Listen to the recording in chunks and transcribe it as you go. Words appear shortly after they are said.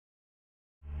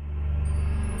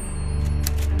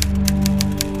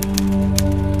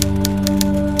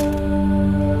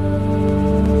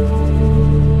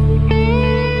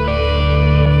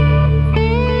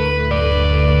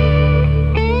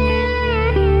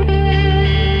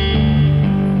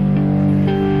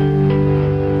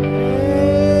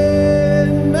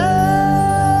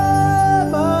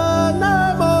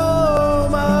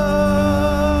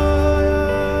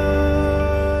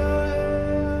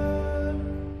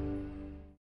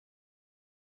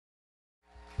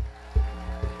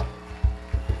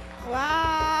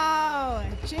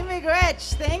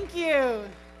much. Thank you.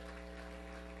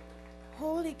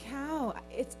 Holy cow.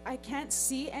 I can't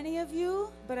see any of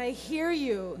you, but I hear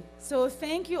you. So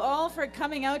thank you all for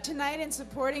coming out tonight and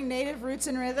supporting Native Roots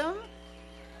and Rhythm.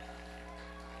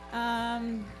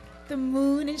 The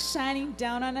moon is shining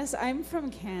down on us. I'm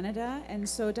from Canada, and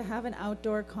so to have an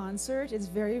outdoor concert is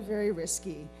very, very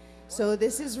risky. So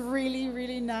this is really,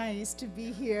 really nice to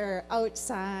be here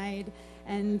outside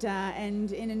and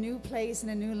in a new place, in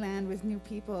a new land with new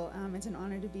people. It's an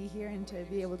honor to be here and to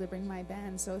be able to bring my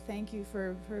band. So thank you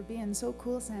for being so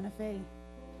cool, Santa Fe.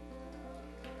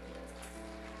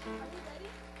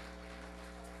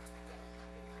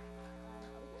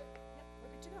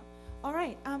 All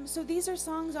right, so these are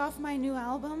songs off my new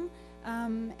album,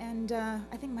 and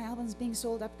I think my album's being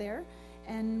sold up there.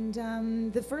 And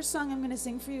the first song I'm going to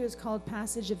sing for you is called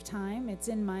Passage of Time. It's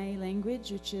in my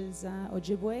language, which is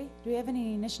Ojibwe. Do we have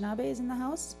any Anishinaabes in the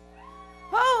house?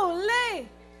 Holy!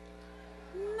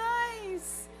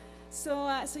 Nice!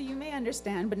 So you may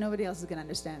understand, but nobody else is going to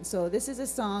understand. So this is a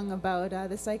song about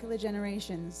the cycle of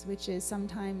generations, which is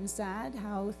sometimes sad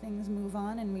how things move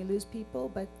on and we lose people,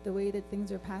 but the way that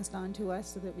things are passed on to us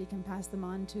so that we can pass them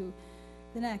on to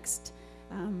the next.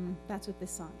 That's what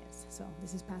this song is. So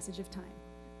this is Passage of Time.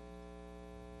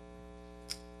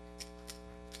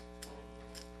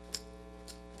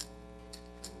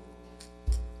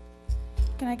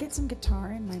 Can I get some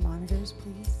guitar in my monitors,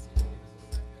 please?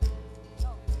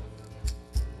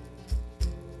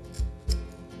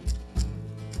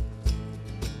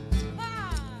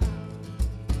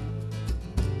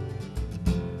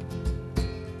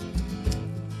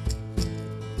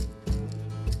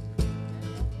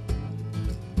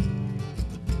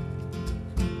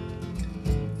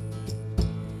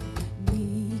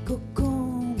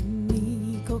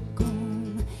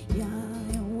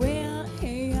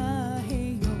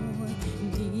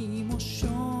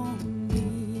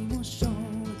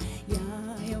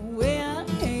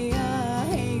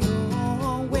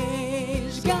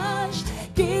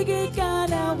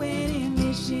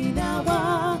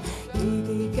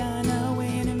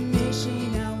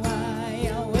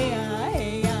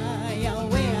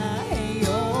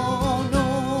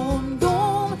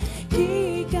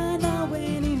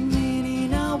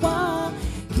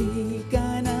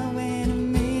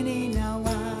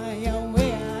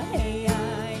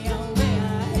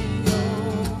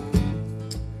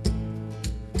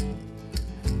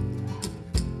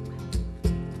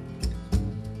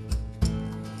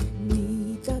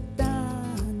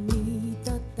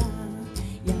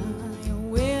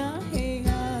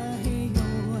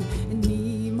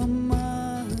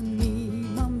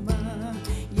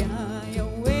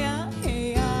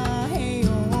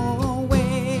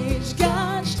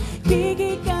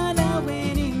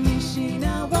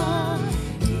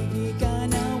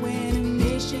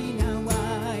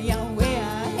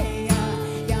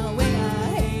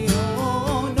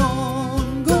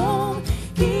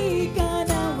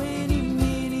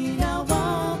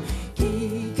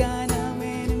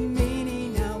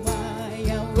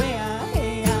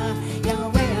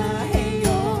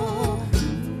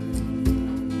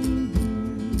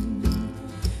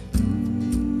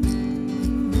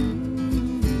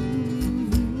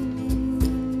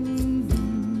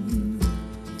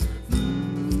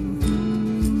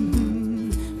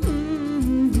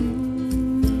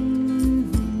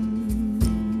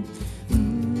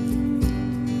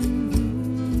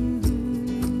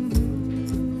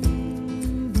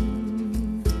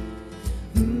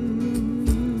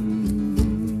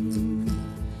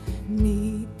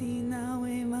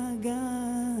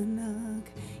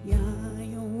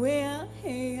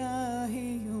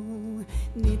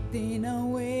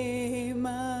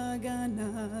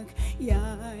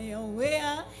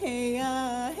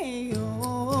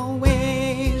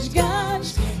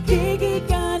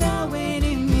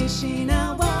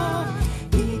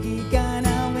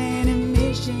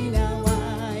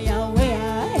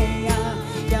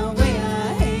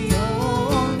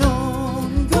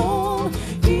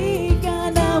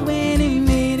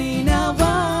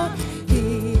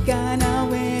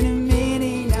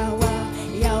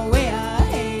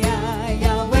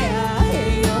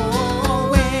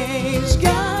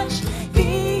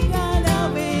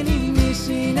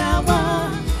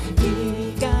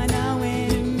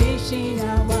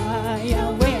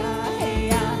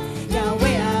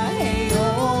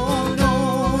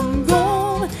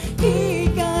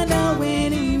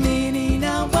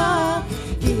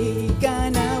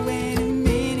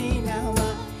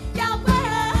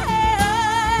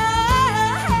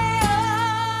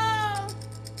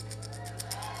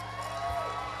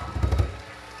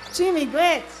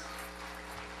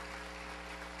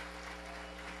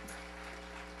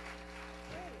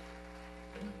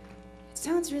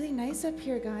 is really nice up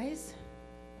here, guys.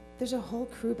 There's a whole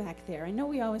crew back there. I know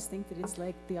we always think that it's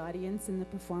like the audience and the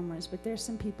performers, but there's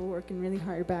some people working really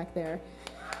hard back there.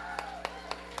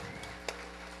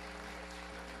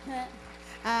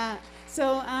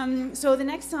 So the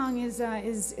next song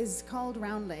is called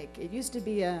Round Lake. It used to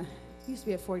be a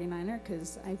 49er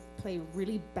because I play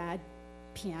really bad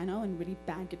piano and really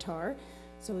bad guitar.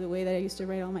 So the way that I used to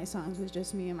write all my songs was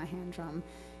just me and my hand drum.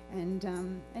 And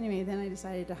anyway, then I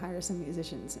decided to hire some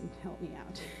musicians and help me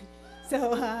out.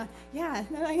 So yeah,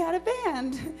 then I got a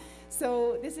band.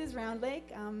 So this is Round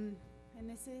Lake, and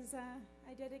this is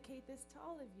I dedicate this to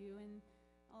all of you and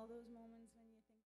all those moments.